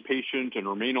just remain patient and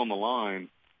remain on the line.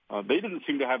 They didn't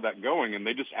seem to have that going, and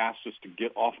they just asked us to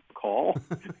get off the call.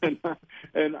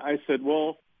 and I said,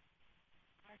 well,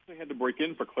 I actually had to break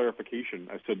in for clarification.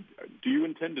 I said, do you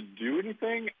intend to do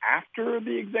anything after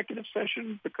the executive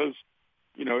session? Because,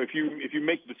 if you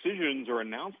make decisions or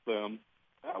announce them,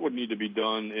 that would need to be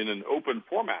done in an open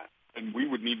format, and we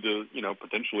would need to,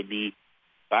 potentially be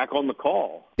back on the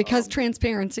call. Because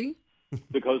transparency.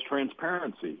 Because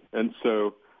transparency. And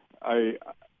so I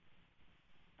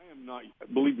am not,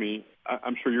 believe me,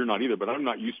 I'm sure you're not either, but I'm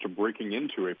not used to breaking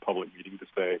into a public meeting to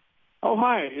say, oh,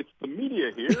 hi, it's the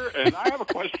media here, and I have a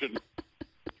question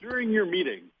during your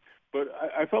meeting. But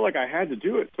I felt like I had to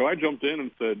do it, so I jumped in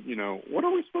and said, what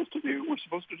are we supposed to do? We're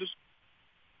supposed to just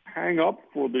hang up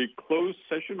for the closed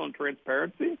session on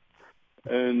transparency?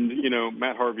 And,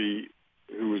 Matt Harvey,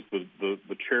 who is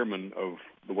the chairman of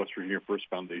the West Virginia First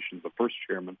Foundation, the first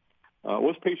chairman,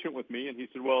 was patient with me, and he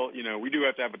said, well, we do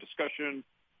have to have a discussion.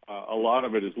 A lot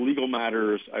of it is legal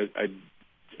matters. I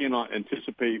cannot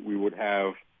anticipate we would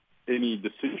have any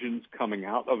decisions coming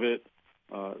out of it.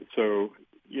 So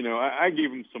I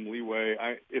gave them some leeway.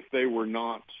 If they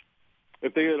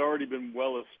had already been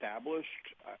well established,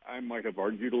 I might have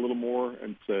argued a little more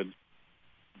and said,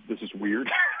 this is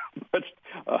weird. but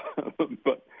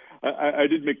I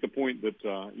did make the point that,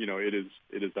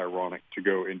 it is ironic to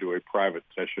go into a private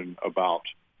session about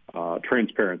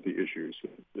transparency issues.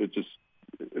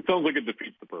 It sounds like it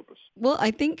defeats the purpose. Well,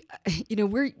 I think,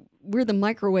 we're the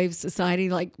microwave society.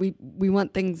 Like we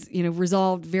want things,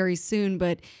 resolved very soon,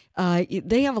 but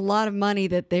they have a lot of money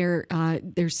that they're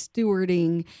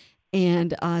stewarding.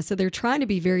 And so they're trying to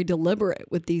be very deliberate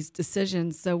with these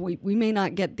decisions. So we may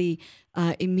not get the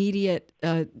immediate,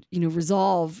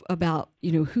 resolve about,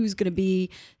 who's going to be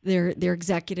their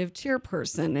executive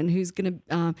chairperson and who's going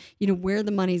to, where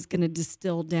the money's going to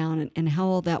distill down and how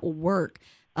all that will work.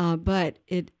 But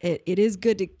it is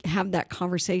good to have that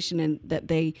conversation and that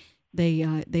they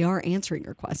are answering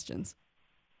your questions.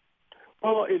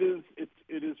 Well, it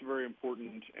is very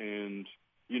important, and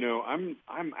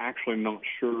I'm actually not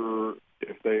sure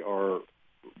if they are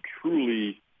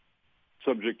truly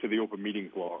subject to the open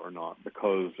meetings law or not,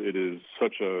 because it is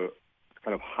such a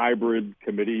kind of hybrid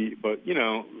committee. But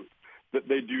that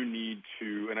they do need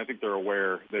to, and I think they're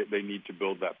aware that they need to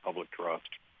build that public trust.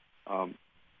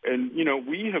 And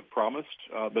we have promised,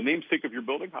 the namesake of your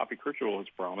building, Hoppy Kirchhoff, has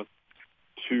promised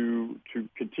to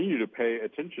continue to pay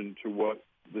attention to what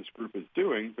this group is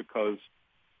doing, because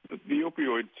the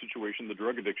opioid situation, the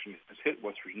drug addiction, has hit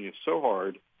West Virginia so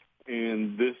hard,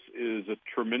 and this is a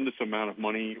tremendous amount of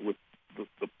money with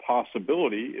the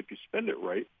possibility, if you spend it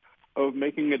right, of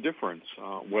making a difference,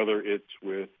 whether it's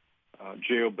with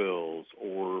jail bills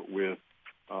or with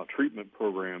treatment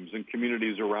programs in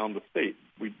communities around the state.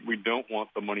 We don't want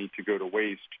the money to go to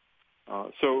waste.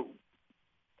 So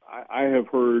I have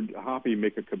heard Hoppy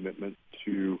make a commitment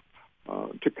to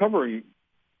covering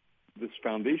this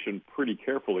foundation pretty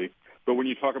carefully. But when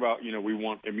you talk about, we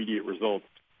want immediate results,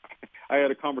 I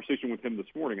had a conversation with him this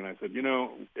morning, and I said,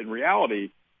 in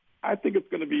reality, I think it's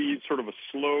going to be sort of a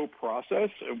slow process,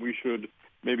 and we should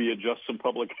maybe adjust some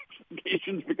public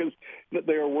expectations, because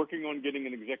they are working on getting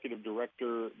an executive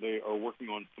director. They are working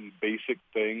on some basic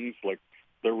things, like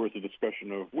there was a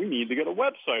discussion of, we need to get a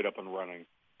website up and running.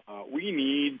 We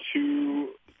need to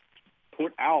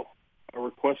put out a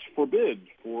request for bid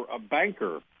for a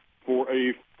banker, for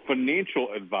a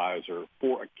financial advisor,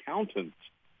 for accountants.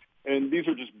 And these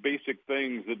are just basic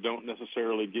things that don't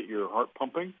necessarily get your heart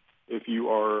pumping if you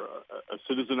are a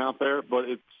citizen out there, but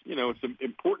it's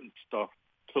important stuff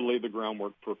to lay the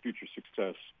groundwork for future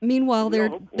success. Meanwhile,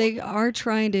 they are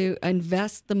trying to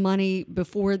invest the money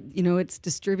before it's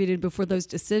distributed, before those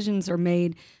decisions are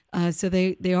made. So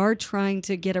they are trying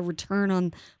to get a return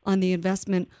on the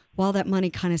investment while that money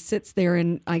kind of sits there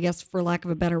in, I guess, for lack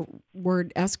of a better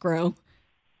word, escrow.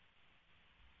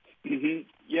 Mm-hmm.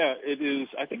 Yeah, it is.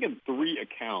 I think in 3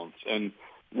 accounts, and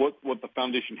what the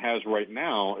foundation has right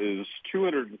now is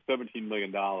 $217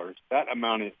 million. That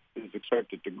amount is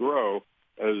expected to grow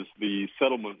as the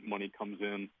settlement money comes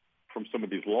in from some of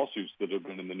these lawsuits that have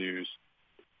been in the news.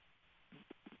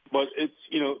 But it's,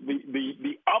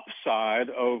 the upside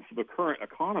of the current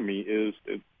economy is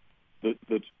that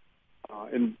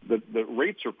the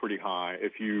rates are pretty high.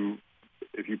 If you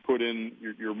put in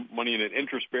your money in an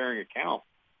interest-bearing account,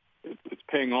 it's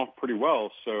paying off pretty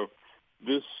well. So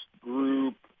this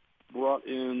group brought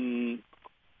in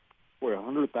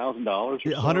 $100,000.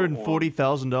 Yeah,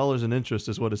 $140,000 in interest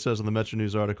is what it says in the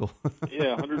MetroNews article.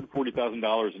 Yeah,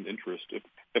 $140,000 in interest.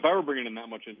 If I were bringing in that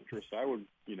much interest, I would,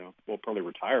 probably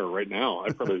retire right now.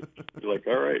 I'd probably be like,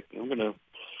 all right,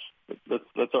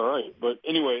 that's all right. But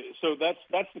anyway, so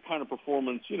that's the kind of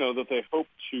performance, that they hope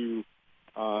to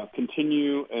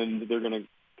continue, and they're going to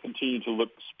continue to look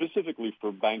specifically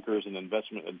for bankers and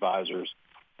investment advisors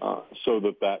so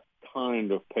that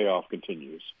kind of payoff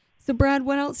continues. So, Brad,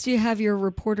 what else do you have your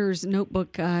reporter's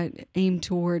notebook aimed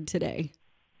toward today?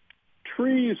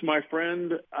 Trees, my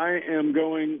friend. I am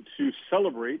going to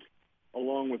celebrate,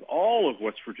 along with all of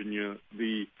West Virginia,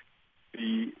 the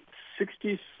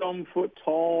 60-some foot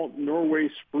tall Norway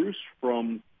spruce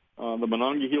from the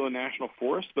Monongahela National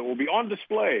Forest that will be on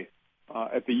display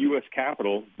at the U.S.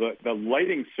 Capitol. The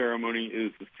lighting ceremony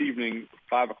is this evening,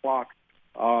 5 o'clock.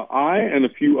 I and a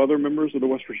few other members of the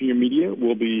West Virginia media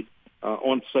will be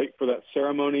on site for that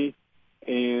ceremony,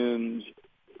 and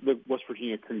the West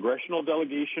Virginia congressional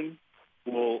delegation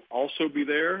will also be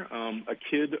there. A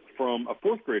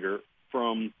fourth grader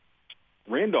from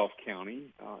Randolph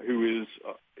County, who is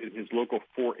in his local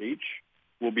 4-H,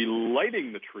 will be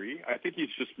lighting the tree. I think he's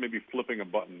just maybe flipping a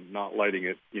button, not lighting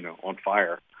it, on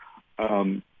fire.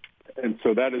 And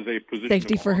so that is a position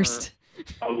safety of honor. first.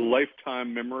 a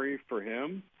lifetime memory for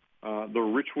him. The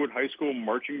Richwood High School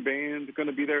marching band is going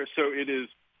to be there. So it is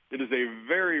a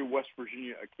very West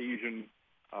Virginia occasion,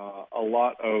 a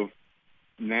lot of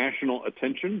national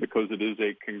attention because it is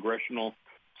a congressional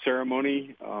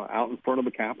ceremony out in front of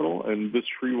the Capitol, and this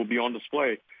tree will be on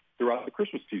display throughout the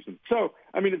Christmas season. So,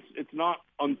 I mean, it's not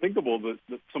unthinkable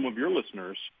that some of your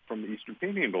listeners from the Eastern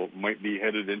Panhandle might be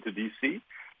headed into D.C.,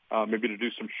 maybe to do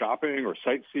some shopping or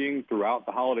sightseeing throughout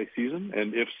the holiday season.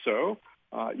 And if so,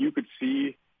 you could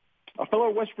see a fellow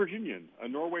West Virginian, a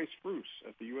Norway spruce,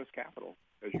 at the U.S. Capitol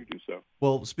as you do so.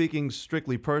 Well, speaking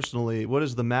strictly personally, what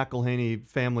is the McElhinny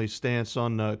family stance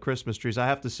on Christmas trees? I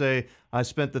have to say, I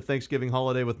spent the Thanksgiving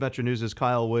holiday with MetroNews'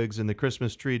 Kyle Wiggs, and the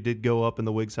Christmas tree did go up in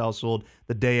the Wiggs household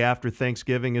the day after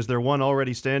Thanksgiving. Is there one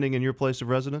already standing in your place of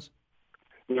residence?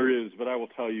 There is, but I will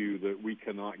tell you that we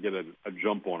cannot get a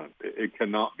jump on it. It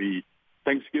cannot be.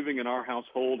 Thanksgiving in our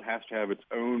household has to have its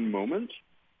own moment,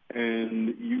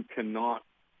 and you cannot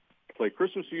play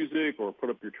Christmas music or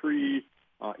put up your tree.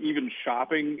 Even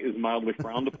shopping is mildly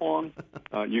frowned upon.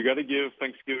 You got to give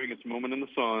Thanksgiving its moment in the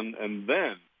sun, and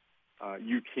then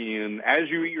you can, as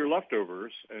you eat your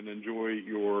leftovers and enjoy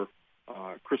your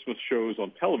Christmas shows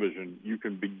on television, you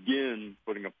can begin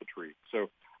putting up the tree. So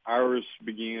ours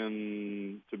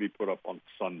began to be put up on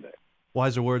Sunday.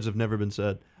 Wiser words have never been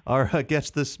said. Our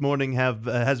guest this morning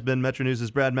has been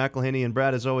MetroNews' Brad McElhinny. And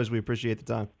Brad, as always, we appreciate the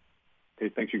time. Hey,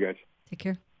 thanks, you guys. Take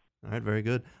care. All right, very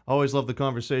good. Always love the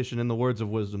conversation and the words of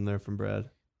wisdom there from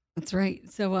Brad. That's right.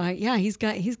 So yeah, he's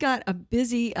got a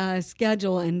busy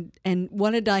schedule, and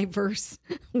what a diverse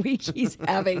week he's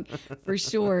having for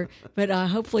sure. But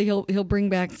hopefully he'll bring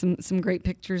back some great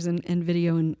pictures and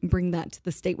video and bring that to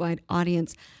the statewide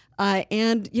audience.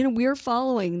 And we're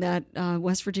following that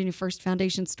West Virginia First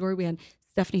Foundation story. We had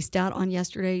Stephanie Stout on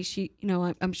yesterday. She,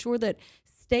 I'm sure that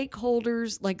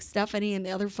stakeholders like Stephanie and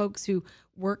the other folks who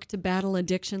work to battle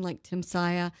addiction, like Tim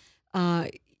Saya,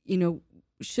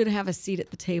 should have a seat at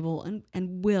the table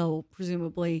and will,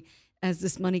 presumably, as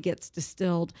this money gets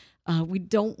distilled. We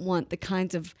don't want the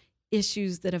kinds of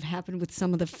issues that have happened with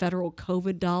some of the federal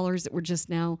COVID dollars that we're just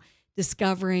now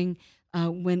discovering.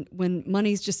 When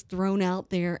money's just thrown out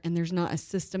there and there's not a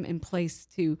system in place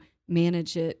to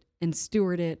manage it and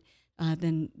steward it,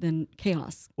 then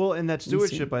chaos. Well, and that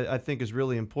stewardship, I think, is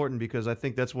really important because I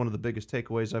think that's one of the biggest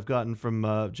takeaways I've gotten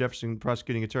from Jefferson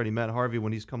prosecuting attorney Matt Harvey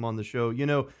when he's come on the show.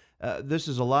 This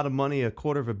is a lot of money,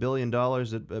 $250 million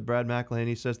that Brad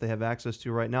McElhinny says they have access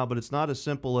to right now, but it's not as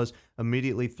simple as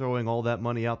immediately throwing all that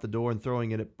money out the door and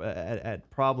throwing it at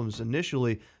problems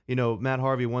initially. Matt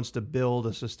Harvey wants to build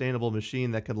a sustainable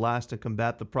machine that can last and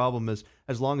combat the problem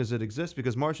as long as it exists.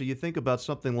 Because, Marcia, you think about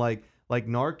something like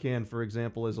Narcan, for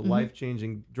example, is a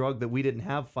life-changing drug that we didn't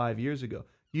have 5 years ago.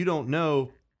 You don't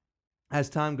know, as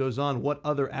time goes on, what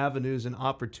other avenues and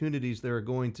opportunities there are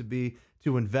going to be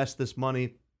to invest this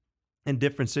money in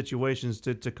different situations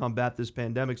to combat this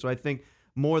pandemic. So I think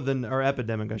or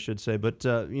epidemic, I should say, but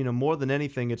more than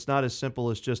anything, it's not as simple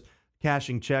as just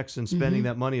cashing checks and spending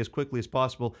that money as quickly as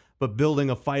possible, but building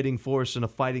a fighting force and a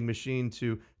fighting machine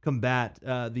to combat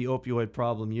the opioid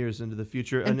problem years into the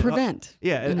future. And prevent.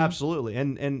 Absolutely.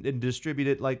 And distribute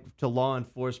it to law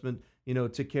enforcement, to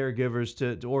caregivers,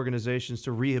 to organizations,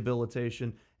 to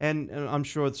rehabilitation. And I'm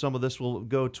sure some of this will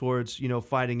go towards,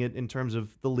 fighting it in terms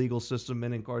of the legal system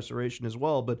and incarceration as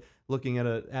well, but looking at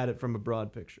it from a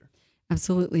broad picture.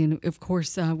 Absolutely. And of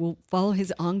course, we'll follow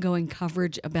his ongoing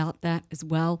coverage about that as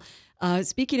well.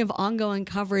 Speaking of ongoing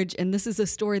coverage, and this is a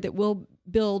story that we'll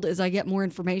build as I get more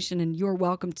information, and you're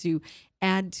welcome to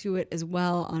add to it as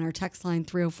well on our text line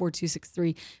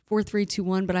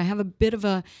 304-263-4321. But I have a bit of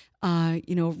a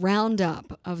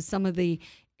roundup of some of the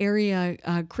area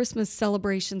Christmas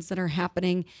celebrations that are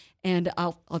happening. And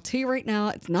I'll tell you right now,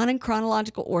 it's not in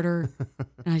chronological order.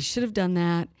 And I should have done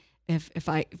that. If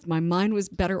my mind was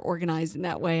better organized in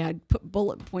that way, I'd put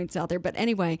bullet points out there. But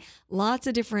anyway, in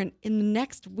the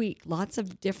next week, lots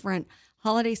of different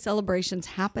holiday celebrations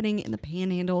happening in the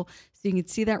Panhandle. So you can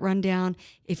see that rundown.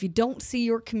 If you don't see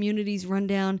your community's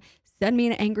rundown, send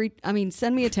me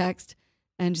a text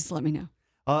and just let me know.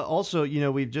 Also,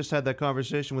 we've just had that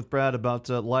conversation with Brad about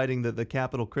lighting the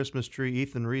Capitol Christmas tree.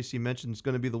 Ethan Reese, he mentioned, is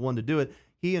going to be the one to do it.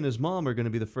 He and his mom are going to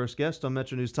be the first guest on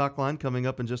Metro News Talk Line coming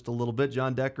up in just a little bit.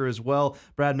 John Decker as well.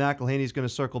 Brad McElhinny is going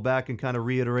to circle back and kind of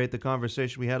reiterate the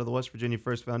conversation we had at the West Virginia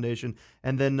First Foundation.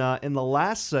 And then in the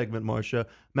last segment, Marcia,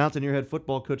 Mountaineer head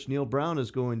football coach Neil Brown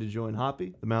is going to join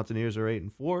Hoppy. The Mountaineers are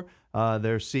 8-4.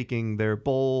 They're seeking their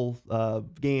bowl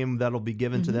game that'll be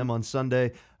given to them on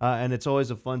Sunday, and it's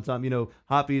always a fun time. You know,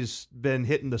 Hoppy's been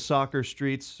hitting the soccer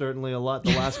streets certainly a lot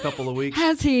the last couple of weeks.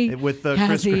 Has he? With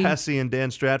Chris Cassie and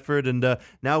Dan Stratford, and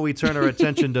now we turn our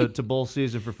attention to bowl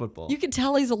season for football. You can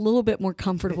tell he's a little bit more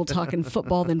comfortable talking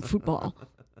football than football.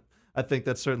 I think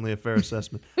that's certainly a fair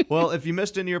assessment. Well, if you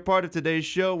missed any part of today's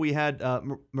show, we had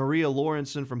Maria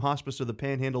Lorenson from Hospice of the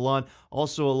Panhandle on,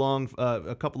 also along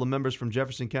a couple of members from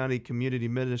Jefferson County Community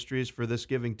Ministries for this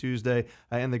Giving Tuesday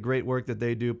and the great work that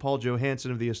they do. Paul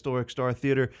Johanson of the Historic Star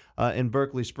Theater in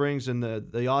Berkeley Springs and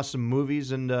the awesome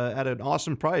movies and at an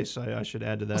awesome price, I should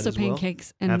add to that also as well.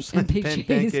 Pancakes and PJs.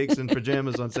 Pancakes and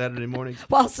pajamas on Saturday mornings.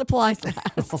 While supplies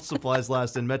last. While supplies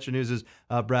last. And Metro News'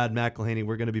 Brad McElhinny.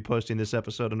 We're going to be posting this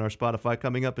episode on our Spotify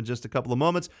coming up in just a couple of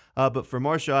moments. But for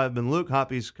Marcia, I've been Luke.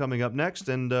 Hoppy's coming up next,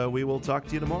 and we will talk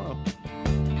to you tomorrow.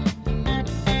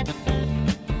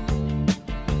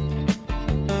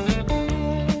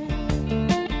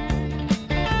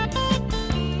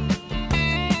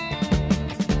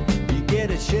 You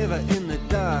get a shiver in the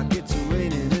dark, it's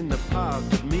raining in the park,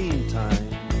 but meantime,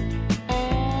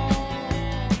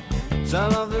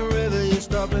 sound of the river, you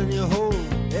stop and you hold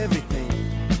everything.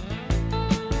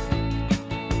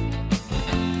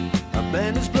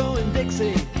 Band is blowing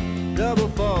Dixie, double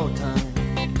fall time.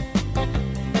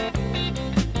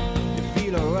 You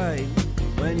feel alright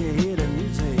when you hear the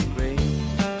music ring.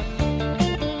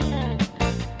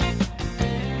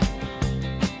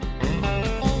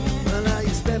 Well, now you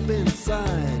step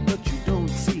inside, but you don't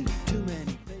see too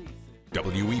many faces.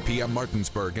 WEPM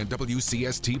Martinsburg and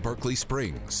WCST Berkeley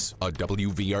Springs, a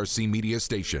WVRC media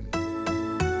station.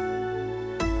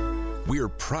 We're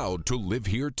proud to live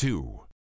here too.